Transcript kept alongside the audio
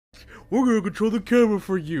we're gonna control the camera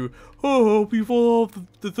for you. Oh, hope you fall off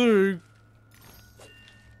the thing.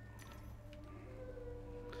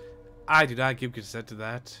 I do not give consent to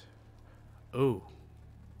that. Oh.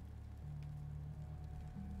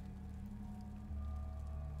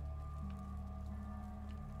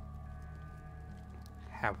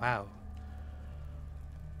 Wow.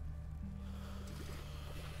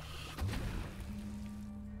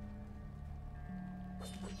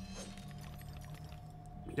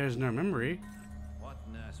 There's no memory. What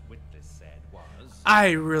Nurse Witness said was,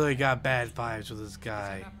 I really got bad vibes with this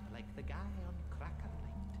guy. like the guy on Cracker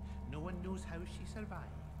Night. No one knows how she survived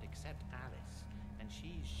except Alice, and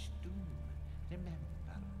she's Stoom. Remember?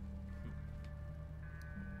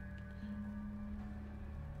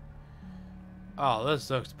 Oh, this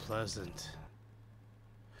looks pleasant.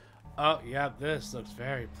 Oh, yeah, this looks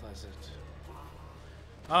very pleasant.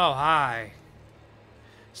 Oh, hi.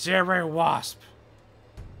 Sarah Wasp.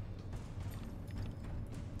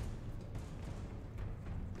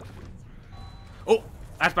 Oh,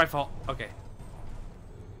 that's my fault. Okay.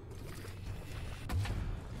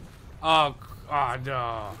 Oh, oh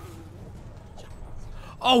no.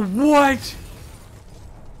 Oh, what?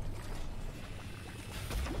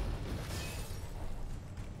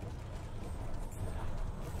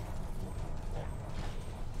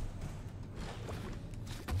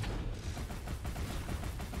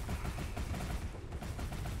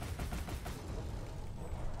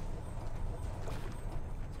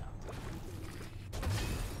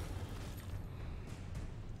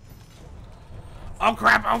 Oh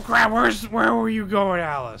crap, oh crap, where were you going,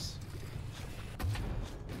 Alice?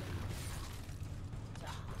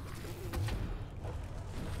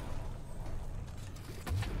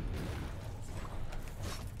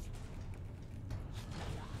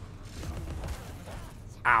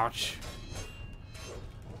 Ouch.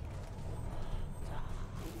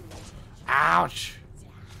 Ouch.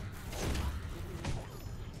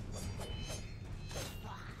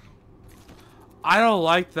 I don't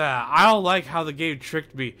like that. I don't like how the game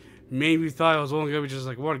tricked me. Made me thought it was only gonna be just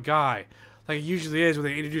like one guy, like it usually is when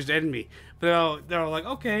they introduce an enemy. But they're like,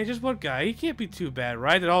 okay, just one guy. He can't be too bad,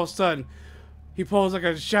 right? Then all of a sudden, he pulls like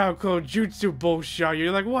a Shadow Clone Jutsu bullshit.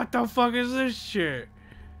 You're like, what the fuck is this shit?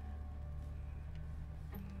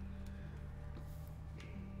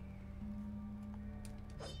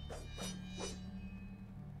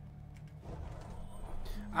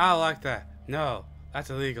 I don't like that. No, that's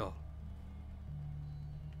illegal.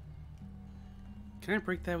 Can I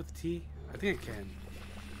break that with the T? I think I can.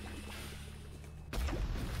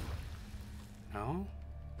 No?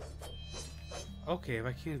 Okay, if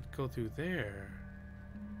I can't go through there,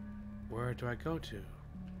 where do I go to?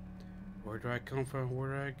 Where do I come from? Where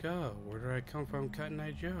do I go? Where do I come from, Cotton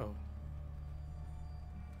Eye Joe?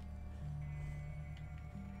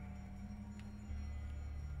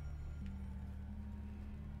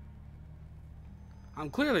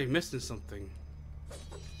 I'm clearly missing something.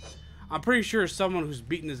 I'm pretty sure someone who's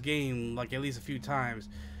beaten this game like at least a few times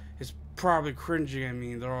is probably cringing at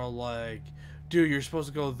me. They're all like, dude, you're supposed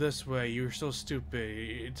to go this way. You're so stupid.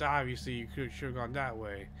 It's obviously you should have gone that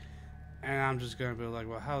way. And I'm just going to be like,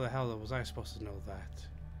 well, how the hell was I supposed to know that?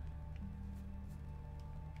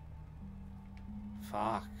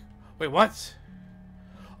 Fuck. Wait, what?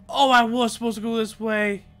 Oh, I was supposed to go this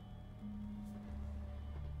way.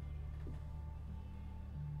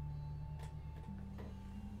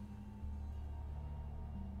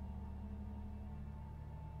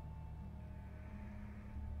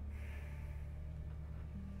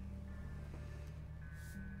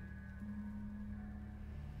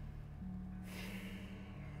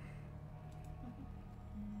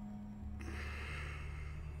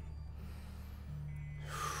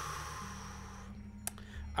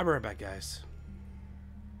 I'll be right back, guys.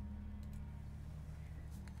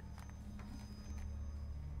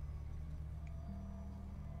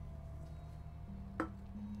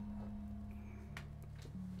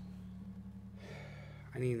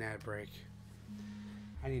 I need an ad break.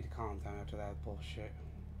 I need to calm down after that bullshit.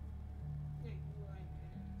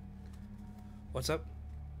 What's up?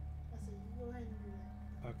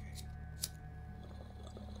 Okay.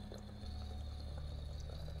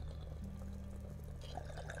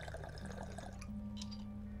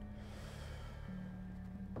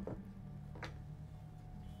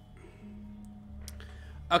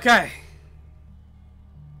 Okay.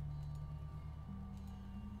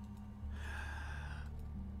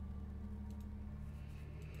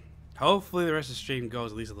 Hopefully the rest of the stream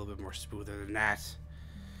goes at least a little bit more smoother than that.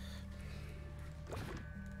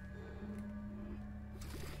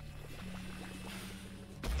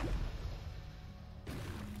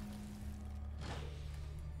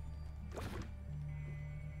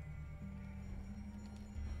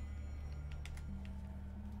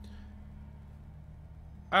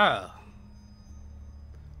 Oh.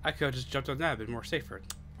 I could have just jumped on that, been more safer.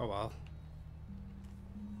 Oh well.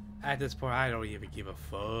 At this point, I don't even give a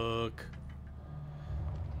fuck.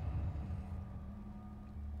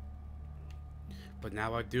 But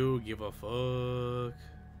now I do give a fuck.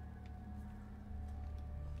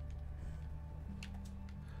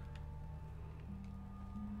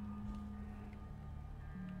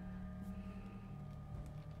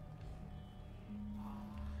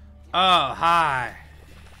 Oh, hi.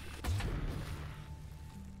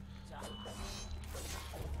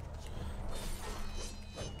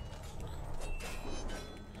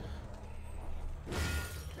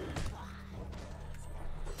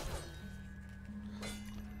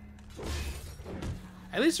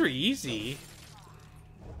 At least they're easy.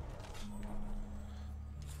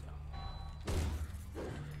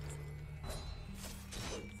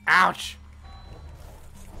 Ouch!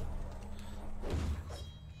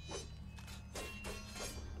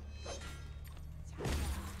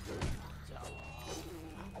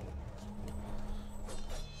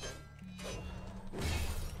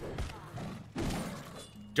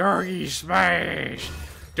 Darky smash!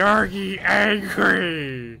 Darky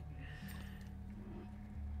angry!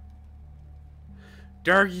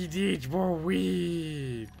 Darky needs more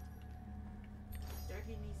weed!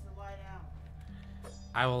 Darky needs to lie down.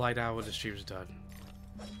 I will lie down when the stream's done.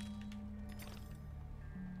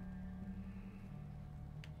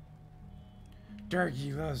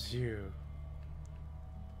 Darky loves you.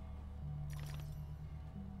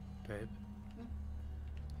 Babe?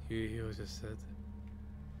 You hear what I just said?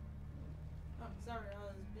 Oh, sorry, I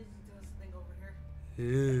was busy doing something over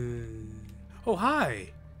here. Oh, hi!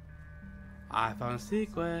 I found a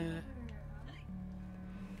secret.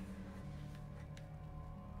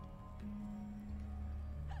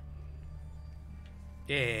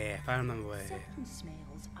 Yeah, found my way. Certain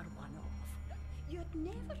smells are one-off. You'd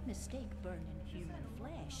never mistake burning human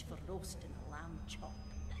flesh for roasting a lamb chop.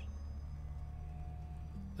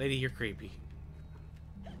 Lady, you're creepy.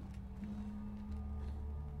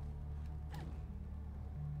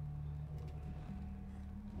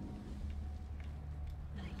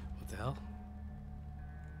 What the hell?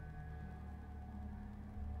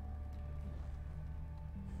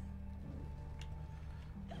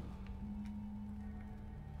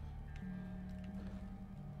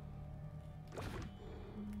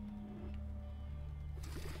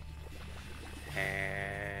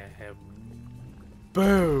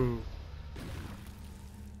 Boo!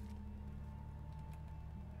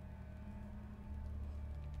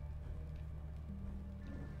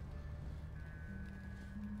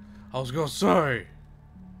 I was gonna say.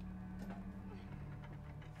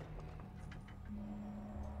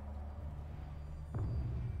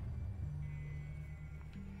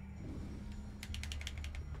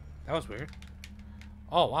 That was weird.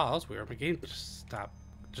 Oh wow, that was weird. My game just stopped.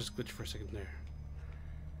 Just glitched for a second there.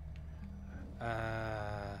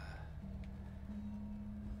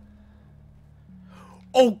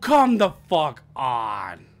 Oh, come the fuck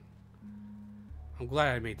on! I'm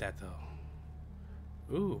glad I made that though.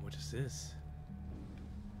 Ooh, what is this?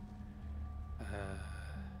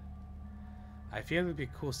 I feel it would be a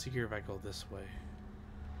cool secret if I go this way.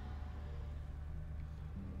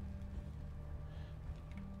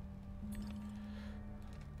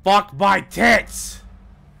 Fuck my tits!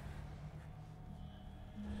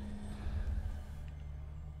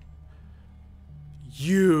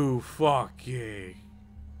 You fucking...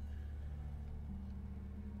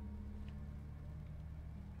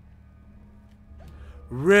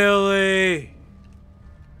 Really?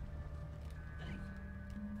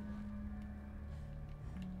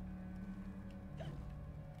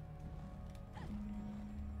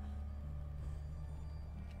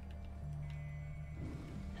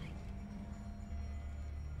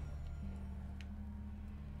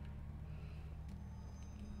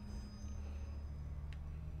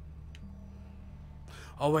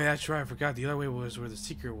 Oh wait, that's right, I forgot. The other way was where the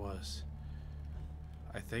secret was.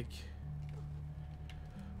 I think.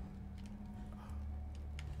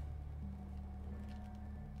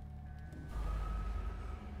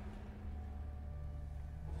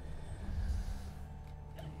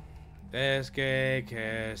 This gay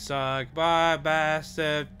can suck my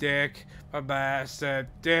massive dick, my massive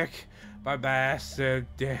dick, my massive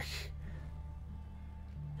dick.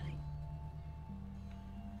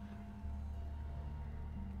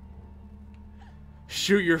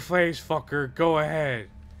 Shoot your flames, fucker. Go ahead.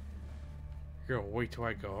 You're gonna wait till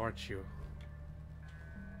I go, aren't you?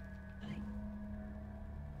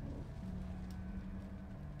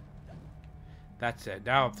 That's it.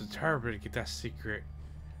 Now I'm determined to get that secret.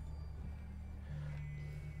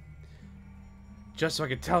 Just so I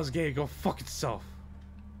can tell this game to go fuck itself.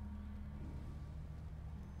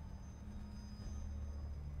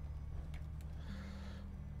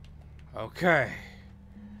 Okay.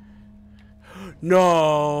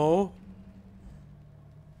 No.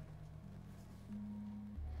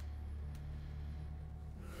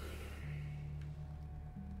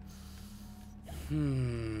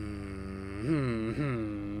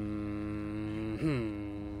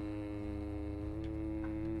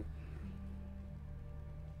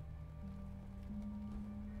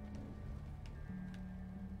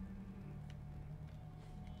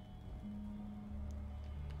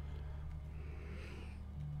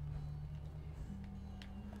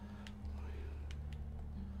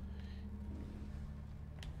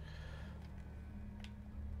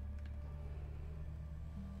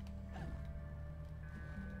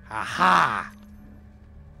 Aha!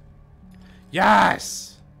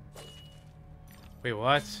 Yes! Wait,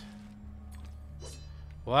 what?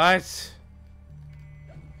 What?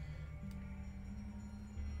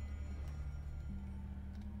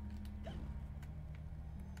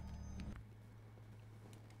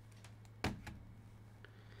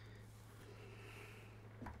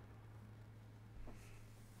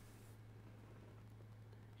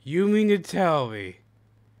 You mean to tell me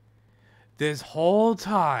this whole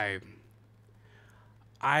time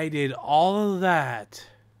I did all of that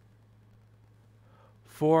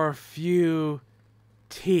for a few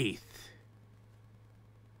teeth?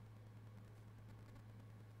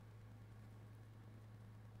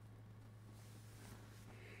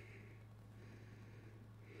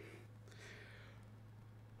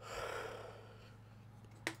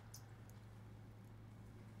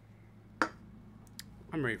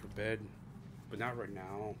 I'm ready for bed, but not right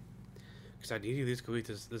now, because I need to at least complete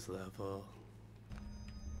this level.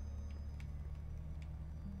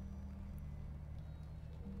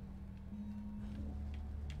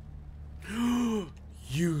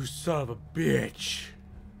 You son of a bitch!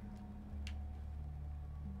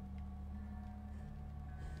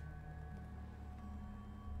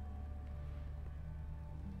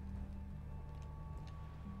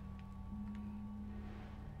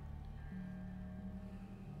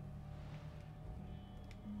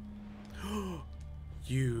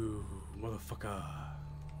 You motherfucker.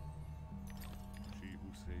 She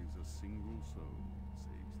who saves a single soul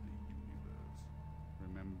saves the universe.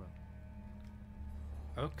 Remember?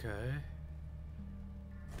 Okay.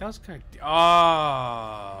 That was kind of...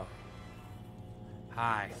 Oh!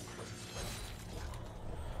 Hi.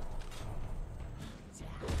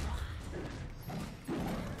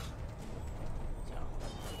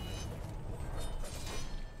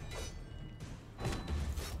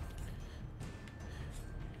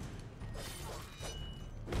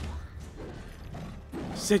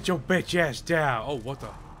 Sit your bitch ass down. Oh, what the?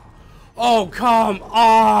 Oh, come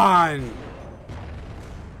on!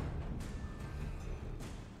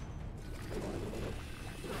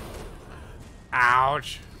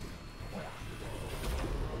 Ouch.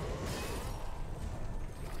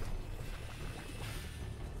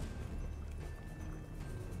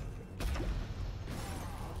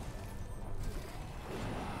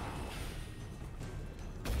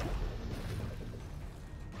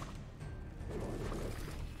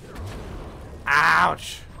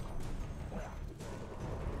 Ouch!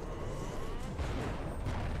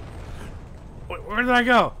 Where did I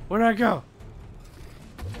go? Where did I go?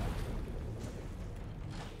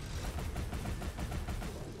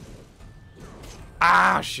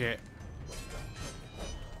 Ah, shit.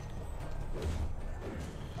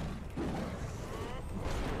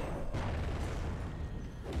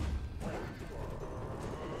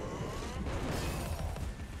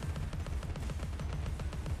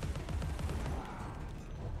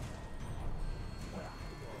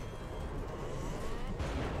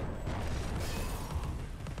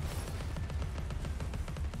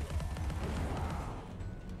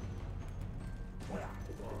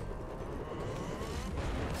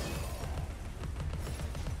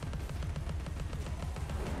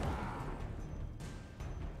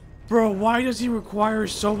 Bro, why does he require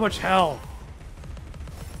so much health?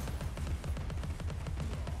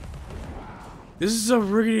 This is some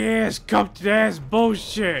rickety ass, cupped ass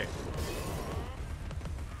bullshit.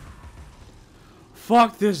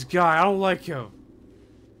 Fuck this guy, I don't like him.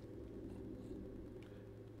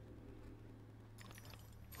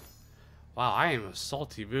 Wow, I am in a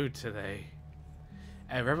salty mood today.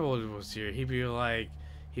 If everyone was here, he'd be like,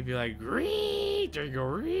 "Gree, there you go,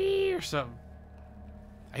 ree," or something.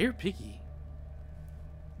 I hear Piggy.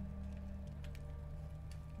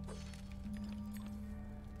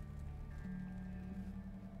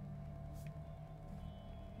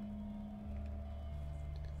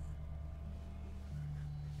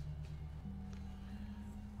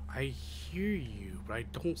 hear you, but I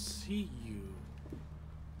don't see you.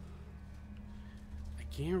 I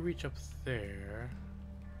can't reach up there.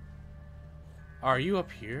 Are you up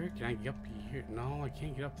here? Can I get up here? No, I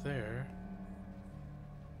can't get up there.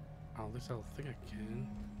 Oh, at least I don't think I can.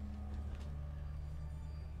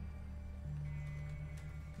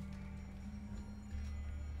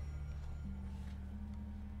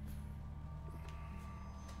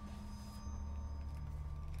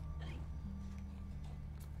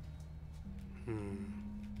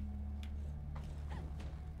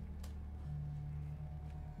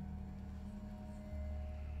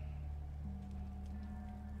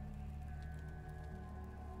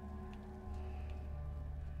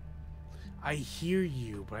 I hear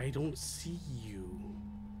you, but I don't see you.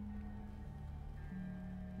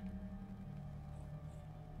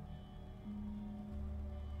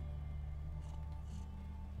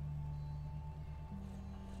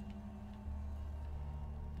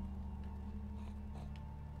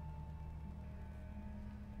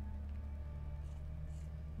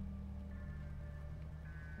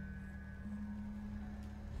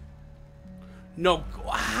 No,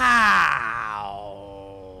 how?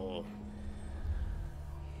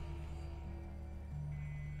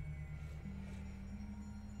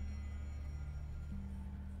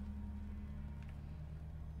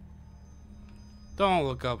 Don't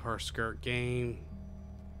look up her skirt game.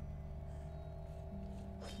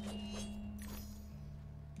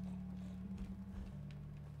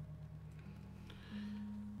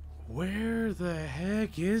 Where the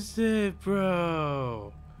heck is it,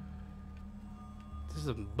 bro? This is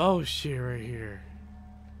some bullshit right here.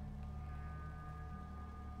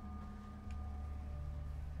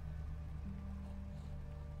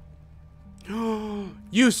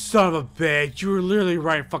 You son of a bitch! You were literally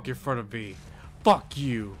right fucking in front of me. Fuck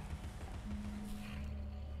you.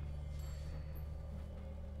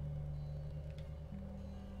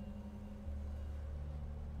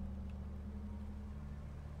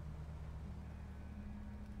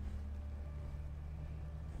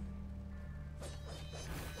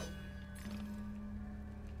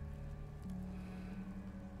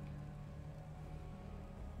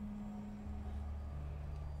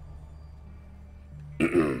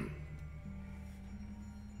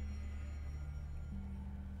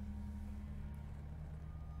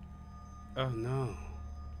 Oh no.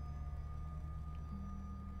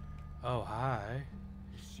 Oh, hi.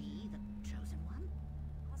 Is she the chosen one?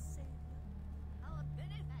 Or savior? Or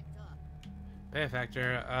benefactor?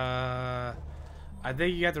 Benefactor, I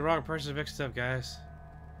think you got the wrong person mixed up, guys.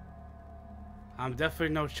 I'm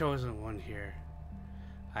definitely no chosen one here.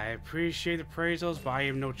 I appreciate the appraisals, but I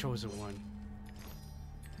am no chosen one.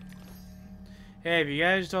 Hey, if you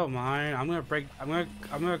guys don't mind, I'm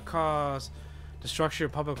gonna cause destruction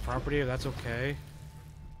of public property, if that's okay.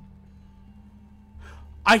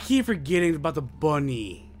 I keep forgetting about the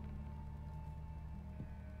bunny.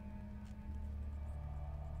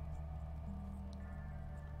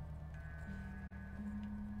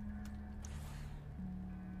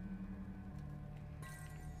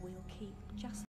 We'll keep just